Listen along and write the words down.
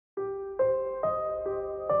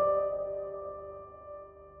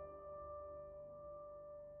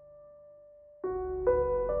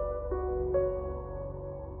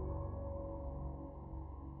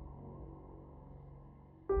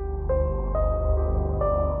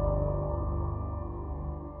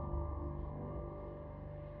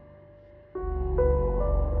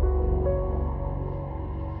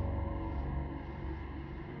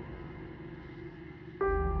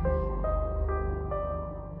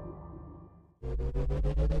I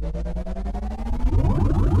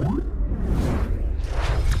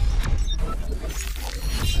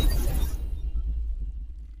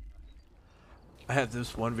have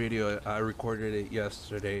this one video. I recorded it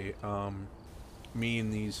yesterday. Me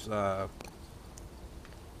and this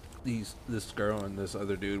girl and this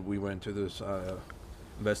other dude. We went to this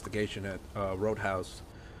investigation at Roadhouse.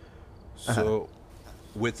 So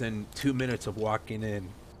within 2 minutes of walking in,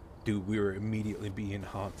 dude, we were immediately being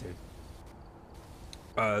haunted.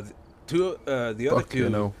 The other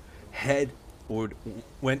two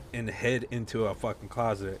went and hid into a fucking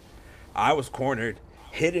closet. I was cornered,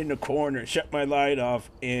 hid in the corner, shut my light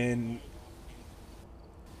off, and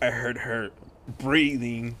I heard her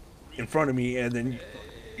breathing in front of me, and then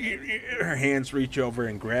her hands reach over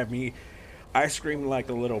and grab me. I screamed like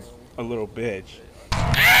a little bitch.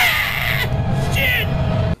 Shit!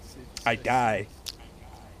 I die.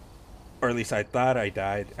 Or at least I thought I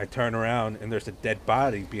died. I turn around and there's a dead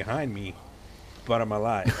body behind me, but I'm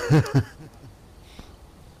alive.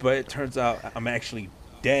 But it turns out I'm actually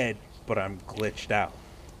dead, but I'm glitched out.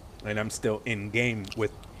 And I'm still in game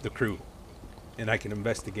with the crew. And I can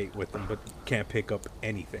investigate with them, but can't pick up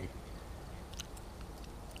anything.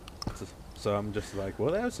 So I'm just like,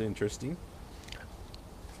 well, that's interesting.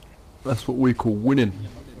 That's what we call winning.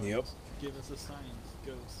 Yep. Give us a sign,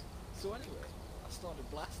 ghost. So anyway, I started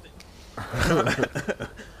blasting.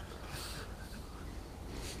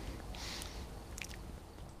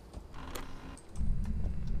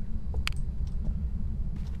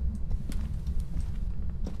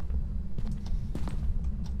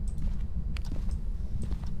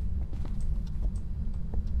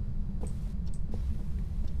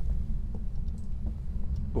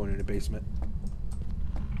 Going in the basement.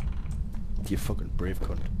 You fucking brave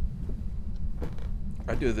cunt.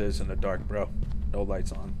 I do this in the dark, bro. No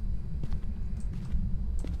lights on.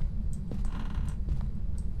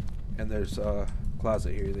 And there's a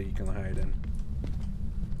closet here that you can hide in.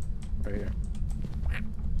 Right here.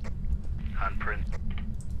 Handprint.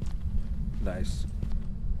 Nice.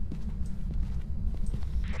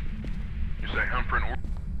 You say handprint?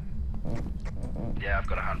 Yeah, I've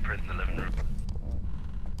got a handprint in the living room.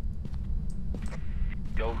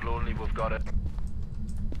 Yo, Lonely, we've got it.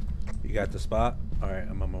 You got the spot? Alright,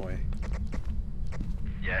 I'm on my way.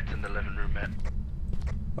 Yeah, it's in the living room, man.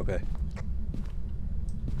 Okay.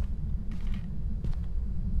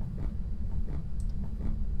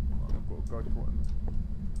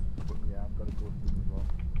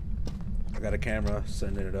 I got a camera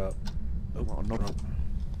sending it up. Oh, no.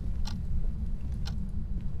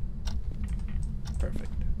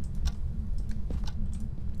 Perfect.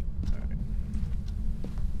 Alright.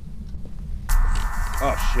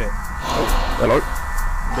 Oh shit. Hello?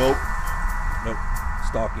 Nope. Nope.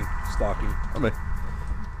 Stalking. I'm here.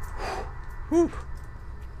 Whew.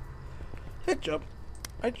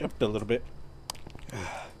 I jumped a little bit.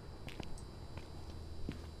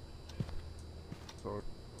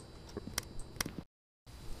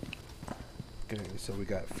 Okay, so we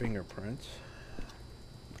got fingerprints.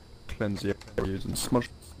 Cleanse the areas and smudge.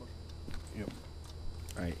 Yep.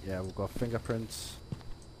 Right, yeah, we've got fingerprints.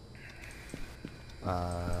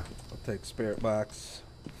 I'll take spirit box.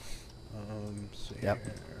 See Yep.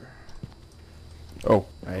 here. Oh.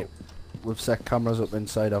 Right. We've set cameras up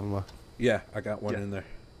inside, haven't we? Yeah, I got one Yeah. in there.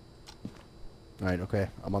 Right, okay.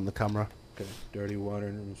 I'm on the camera. Okay, dirty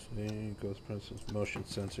water, ghost presence, motion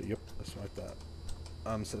sensor. Yep, that's what I thought.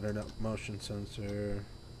 I'm setting up motion sensor.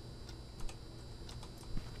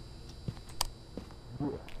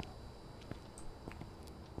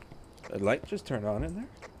 The light just turned on in there?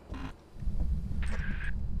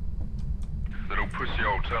 Little pussy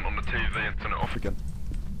hole, turn on the TV and turn it off again.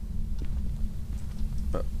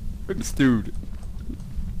 Look at this dude.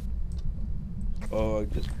 Oh,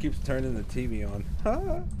 it just keeps turning the TV on.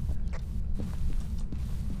 Ha!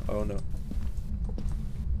 Oh no.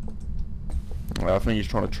 I think he's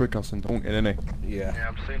trying to trick us into talking, isn't he? Yeah. Yeah,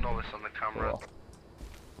 I'm seeing all this on the camera. Oh.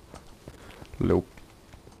 Little.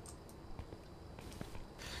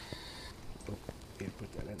 Can't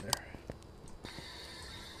put that in there.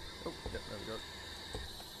 Oh, yeah, there we go.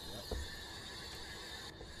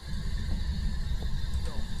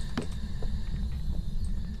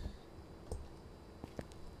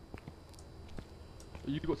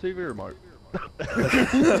 You got TV remote?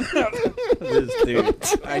 This dude.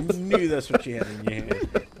 I knew that's what you had in your hand.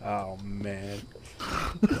 Oh man.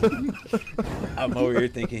 I'm over here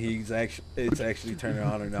thinking it's actually turning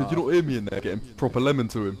on or not. Did you not hear me in there getting proper lemon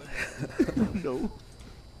to him? No.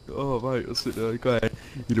 Oh mate, I'll sit there. Go ahead.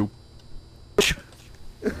 You little.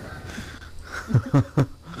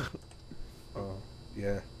 Oh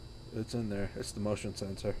yeah. It's in there. It's the motion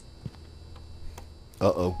sensor.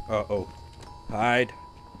 Uh-oh. Uh-oh. Hide.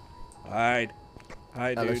 Hide.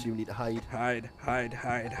 Hide, Alice, dude. you need to hide. Hide, hide,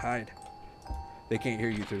 hide, hide. They can't hear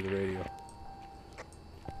you through the radio.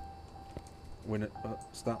 When it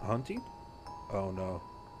stop hunting? Oh no.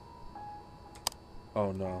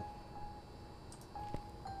 Oh no.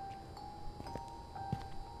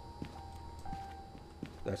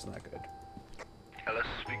 That's not good. Alice,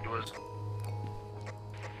 speak to us.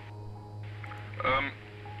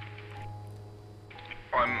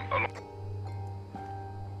 I'm alone.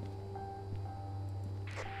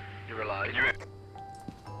 You're alive.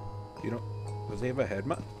 You don't. Does he have a head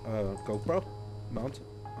mount? GoPro mounted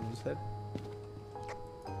on his head?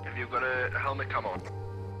 Have you got a helmet? Come on.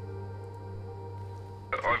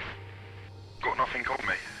 I've got nothing on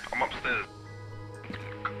me. I'm upstairs.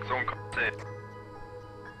 Someone come upstairs.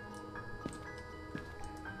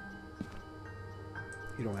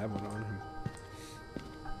 You don't have one on him.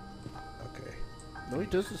 Okay. No, he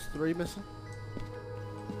does. There's 3 missing.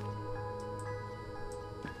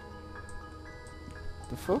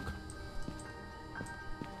 The fuck?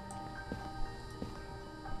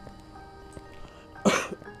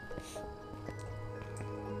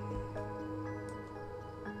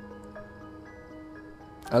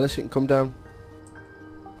 Alice, you can come down.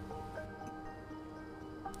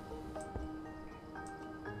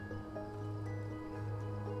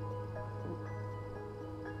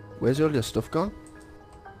 Where's all your stuff gone?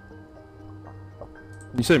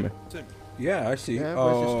 You see me? Yeah, I see. Yeah,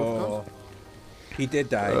 where's your stuff Oh, he did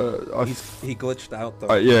die. I've, He glitched out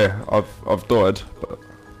though, yeah, I've died, but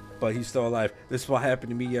but he's still alive. This is what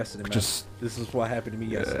happened to me yesterday, man. Just- This is what happened to me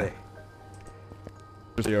yesterday.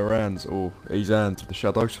 just your hands or his hands with the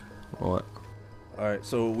shadows. Alright. All right,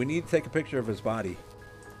 so we need to take a picture of his body.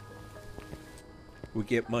 We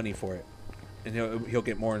get money for it, and he'll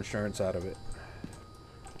get more insurance out of it.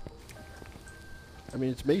 I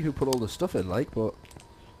mean, it's me who put all the stuff in, like, but...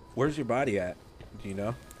 Where's your body at? Do you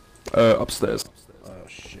know? Upstairs. Oh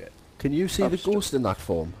shit. Can you see the Upstairs. ghost in that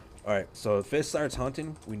form? All right, so if it starts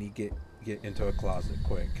hunting, we need to get into a closet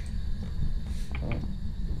quick.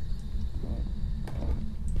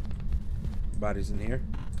 Body's in here.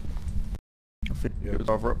 I think Yeah. it was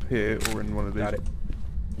either up here or in one of these. Got it.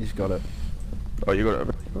 He's got it. Oh, you got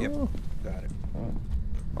it. Yep. Oh, Got it.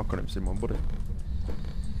 I can't even see my body.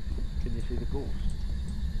 Can you see the ghost?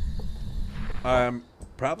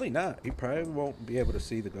 Probably not. He probably won't be able to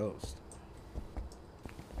see the ghost.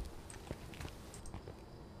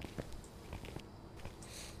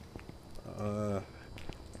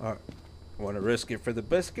 Alright. Want to risk it for the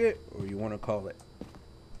biscuit, or you want to call it?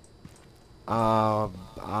 Uh,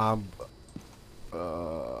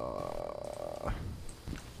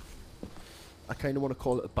 I kind of want to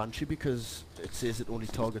call it a banshee because it says it only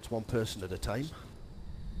targets one person at a time.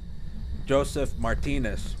 Joseph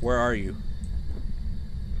Martinez, where are you?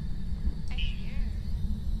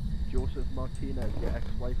 Joseph Martinez, your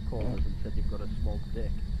ex-wife called us and said you've got a small dick.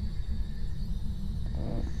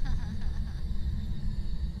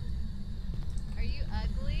 Are you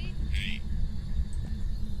ugly?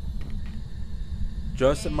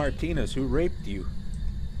 Joseph Martinez, who raped you?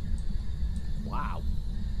 Wow.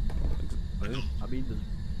 I mean, there's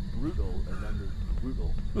brutal and then there's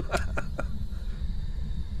brutal.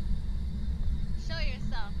 Show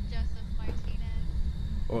yourself, Joseph Martinez.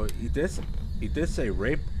 Oh, he did say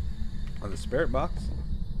rape on the spirit box.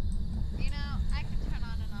 You know, I can turn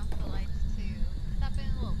on and off the lights too. Stop being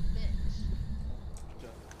a little bitch.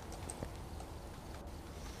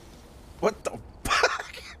 What the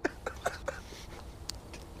fuck?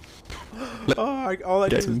 All I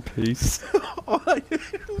Get did in peace. all I did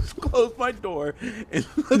was close my door and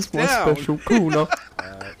look It's my down. special corner.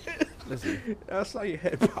 Lizzie, I saw your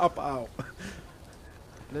head pop out.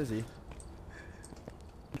 Lizzie,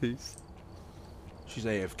 Peace. She's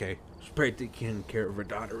AFK. She's probably taking care of her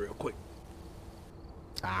daughter real quick.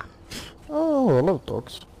 Oh, I love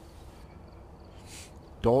dogs.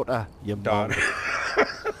 daughter, your Daughter.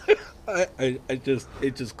 mom. it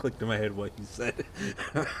just clicked in my head what you said.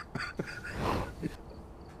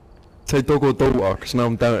 Say dog or daughter, because now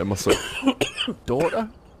I'm doubting myself. Daughter?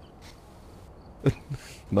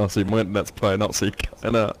 No, see, my internet's playing up, so you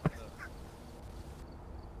can't out.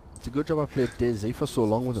 It's a good job I played DayZ for so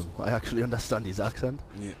long with him. I actually understand his accent.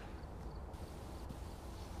 Yeah.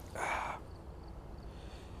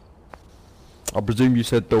 I presume you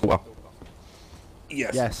said daughter.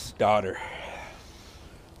 Yes. Yes. Daughter.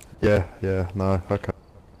 Yeah, no, okay.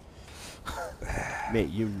 Mate,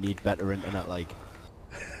 you need better internet, like.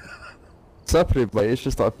 It's happening, mate, it's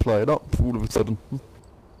just that I play it up all of a sudden.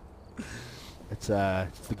 It's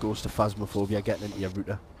the ghost of Phasmophobia getting into your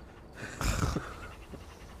router.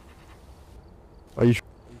 Are you sure?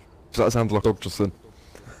 That sounds like Dodgerson.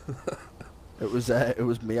 It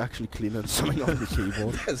was me actually cleaning something on the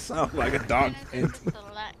keyboard. That sounds like a dog. Genesis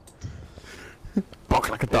Select. Bark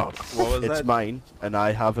like a dog. What was It's that? mine, and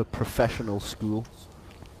I have a professional school.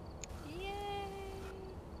 Yay!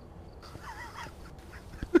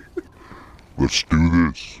 Let's do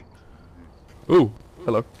this. Oh,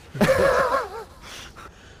 hello.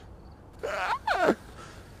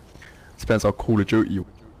 Depends how Call of Duty you.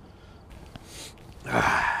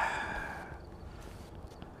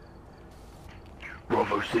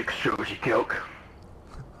 Bravo 6 shows you kilk.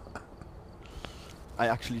 I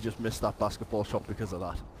actually just missed that basketball shot because of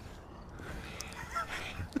that.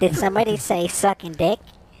 Did somebody say sucking dick?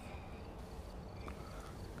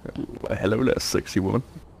 Well, hello there, sexy woman.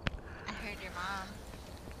 I heard your mom.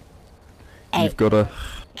 Hey, You've got a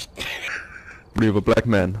body of a black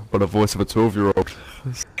man, but a voice of a 12-year-old.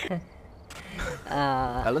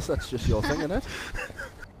 Ellis, that's just your thing, innit?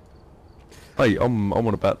 Hey, I'm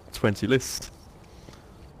on about 20 lists.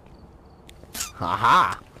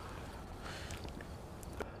 Haha!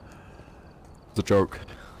 It's a joke.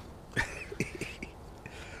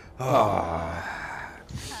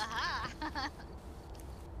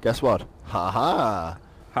 Guess what? Haha!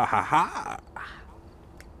 Ha ha ha.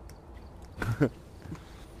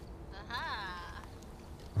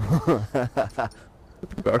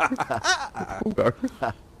 Aha!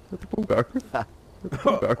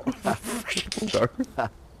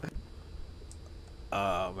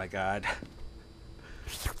 Oh my god.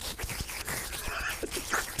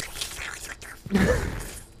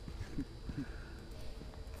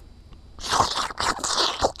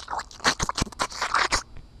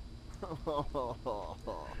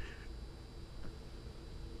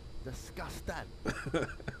 Disgusting.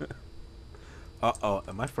 Uh-oh,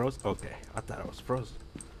 am I frozen? Okay, I thought I was frozen.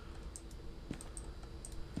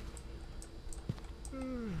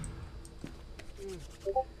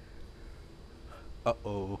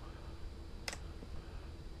 Uh-oh.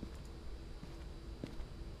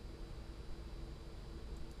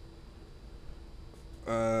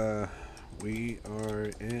 We are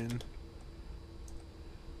in...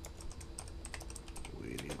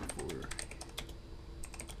 waiting for...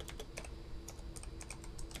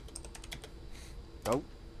 Oh.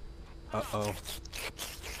 Uh-oh.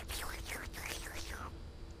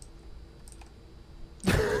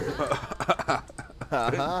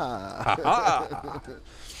 Haha!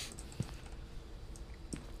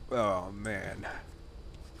 Oh man,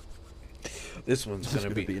 this one's This is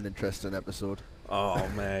gonna gonna be. be an interesting episode. Oh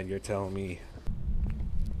man, you're telling me.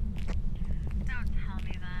 Don't tell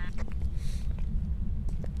me that.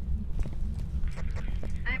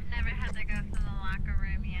 I've never had to go to the locker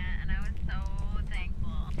room yet, and I was so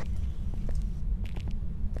thankful.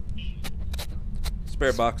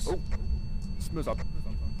 Spare box. Smooth up.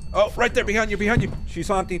 Oh, right there, behind you, behind you. She's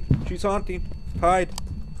haunting. She's haunting. Hide.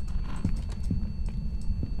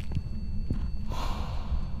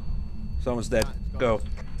 Someone's dead. Go.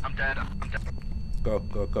 I'm dead. I'm dead. Go,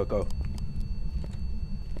 go, go, go.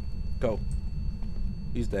 Go.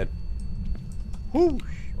 He's dead. Whoo!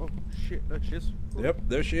 Oh shit, there she is. Yep,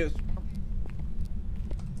 there she is.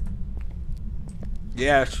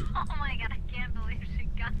 Yeah, Oh my god, I can't believe she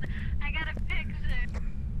got I got a picture.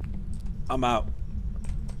 I'm out.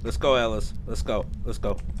 Let's go, Ellis. Let's go. Let's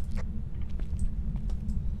go.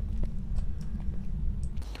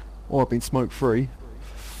 Oh, I've been smoke free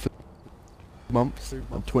for months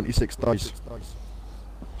and 26 days.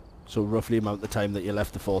 So roughly amount the time that you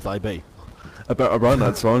left the fourth IB. About around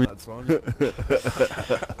that time.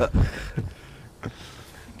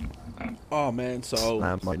 Oh man, so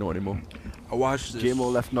Nah, might not anymore. I watched this.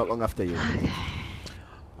 JMO left not long after you.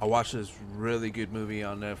 I watched this really good movie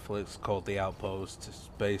on Netflix called The Outpost. It's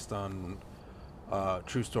based on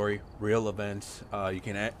true story, real events.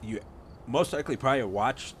 You most likely probably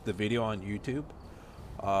watched the video on YouTube,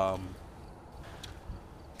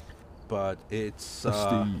 but it's That's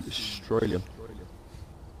the Australian.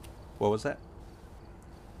 what was that?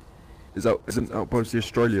 Isn't Outpost the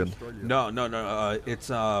Australian? No. It's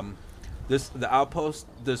the Outpost.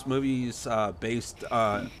 This movie's based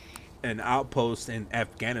an outpost in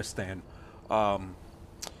Afghanistan.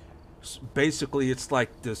 Basically, it's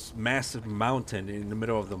like this massive mountain. In the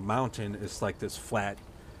middle of the mountain is like this flat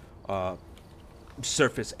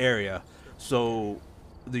surface area. So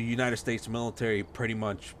the United States military pretty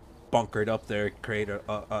much bunkered up there, created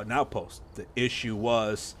an outpost. The issue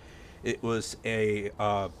was, it was a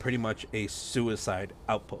pretty much a suicide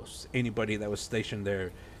outpost. Anybody that was stationed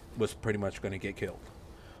there was pretty much going to get killed.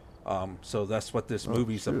 So that's what this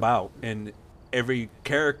movie's shit. about. And every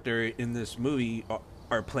character in this movie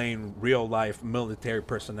are playing real life military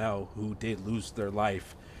personnel who did lose their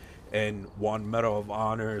life and won Medal of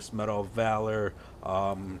Honors, Medal of Valor,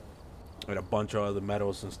 and a bunch of other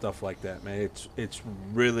medals and stuff like that, man. It's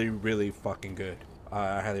really, really fucking good.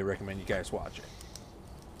 I highly recommend you guys watch it.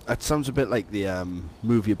 That sounds a bit like the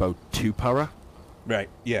movie about Two Para, Right.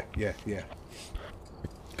 Yeah.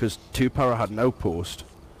 because Two Para had an outpost,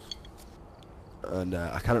 and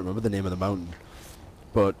I can't remember the name of the mountain,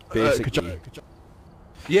 but basically,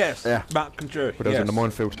 Yes. Yeah. Mount Conjure. But I was in the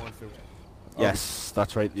minefield. yes,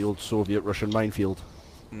 that's right, the old Soviet-Russian minefield.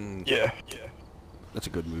 Yeah. That's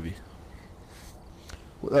a good movie.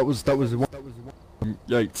 Well, that was the one.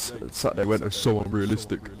 Yates Saturday went, "It's so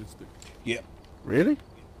unrealistic." Yeah. Really?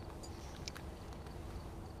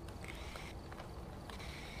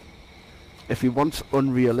 If he wants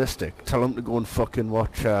unrealistic, tell him to go and fucking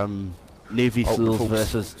watch Navy Ultra SEALs Force.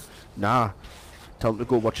 versus... Nah. Tell him to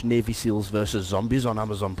go watch Navy SEAls versus Zombies on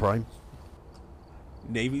Amazon Prime.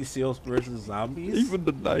 Navy SEAls versus zombies. Even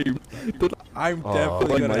the name. I'm Oh,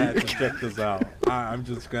 definitely gonna mate. have to check this out. I'm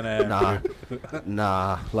just gonna have to.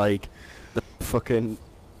 Nah, like, the fucking...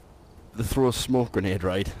 They throw a smoke grenade,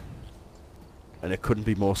 right? And it couldn't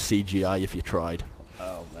be more CGI if you tried.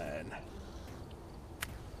 Oh man.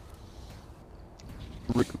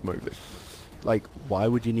 Really good movie. Like, why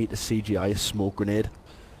would you need to CGI a smoke grenade?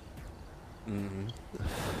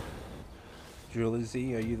 Julie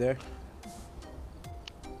Z, are you there?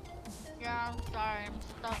 Yeah, I'm sorry. I'm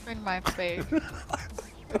stuffing my face.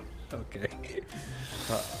 Okay.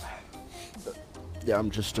 Yeah,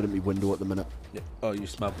 I'm just stood at my window at the minute. Yeah. Oh, you're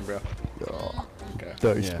smoking, bro. Oh, Okay.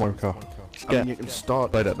 dirty Yeah. smoker. I mean, you can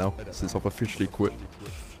start... Play that now, since I've officially quit.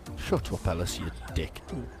 Shut up, Ellis, you dick.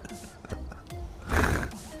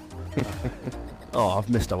 Oh, I've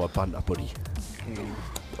missed our banter, buddy.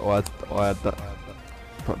 I had that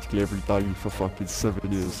practically every day for fucking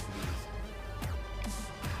 7 years.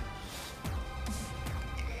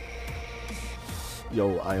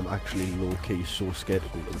 Yo, I am actually low-key so scared to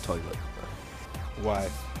go to the toilet. Why?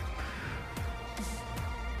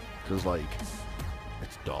 Because, like,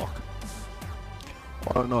 it's dark.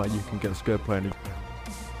 I don't know, you can get scared playing.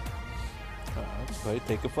 That's right.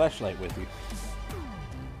 Take a flashlight with you.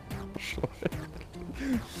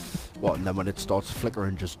 What, and then when it starts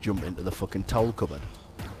flickering, just jump into the fucking towel cupboard?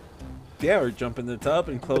 Yeah, or jump in the tub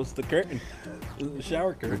and close the curtain. The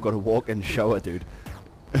shower curtain. We've got a walk-in shower, dude.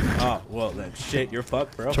 Oh, well then shit, you're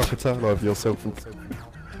fucked, bro. Chuck a towel over yourself and...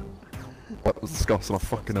 That was disgusting, I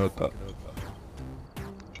fucking heard that.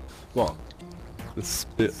 What? The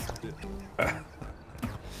spit. Oh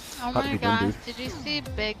Happy my one, gosh, dude. did you see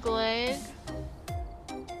Big Leg?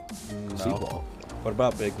 See No. what? What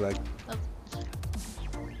about Big Leg?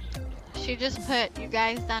 She just put you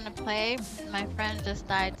guys down to play. My friend just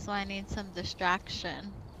died, so I need some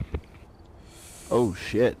distraction. Oh,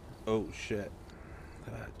 shit. Oh shit.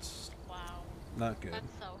 That's Wow, not good. that's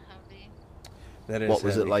so heavy. That is. What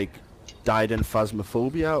was it heavy. like? Died in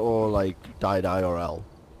Phasmophobia or like died IRL?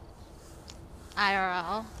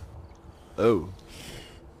 IRL. Oh.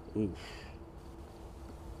 Oof.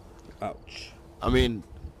 Ouch. I mean,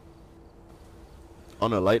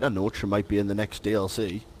 on a lighter note, she might be in the next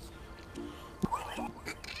DLC.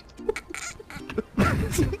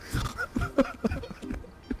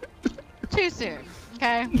 Too soon,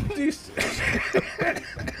 okay?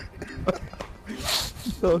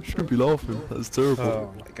 No, I shouldn't be laughing, that's terrible.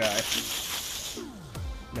 Oh my god.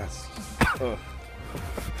 Yes. Oh.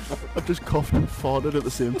 I just coughed and farted at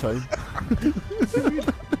the same time.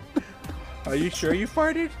 Are you sure you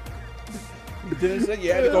farted? You didn't say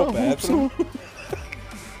you had to go I hope bathroom. so.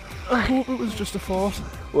 I hope it was just a fart.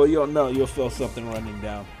 Well, you'll know. You'll feel something running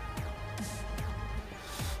down.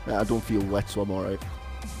 I don't feel wet, so I'm alright.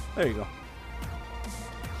 There you go.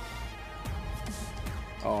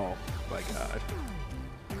 Oh my god.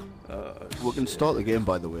 We can start the game,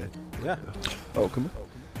 by the way. Yeah. Oh, come on.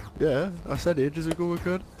 Yeah, I said ages ago we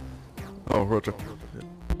could. Oh, Roger.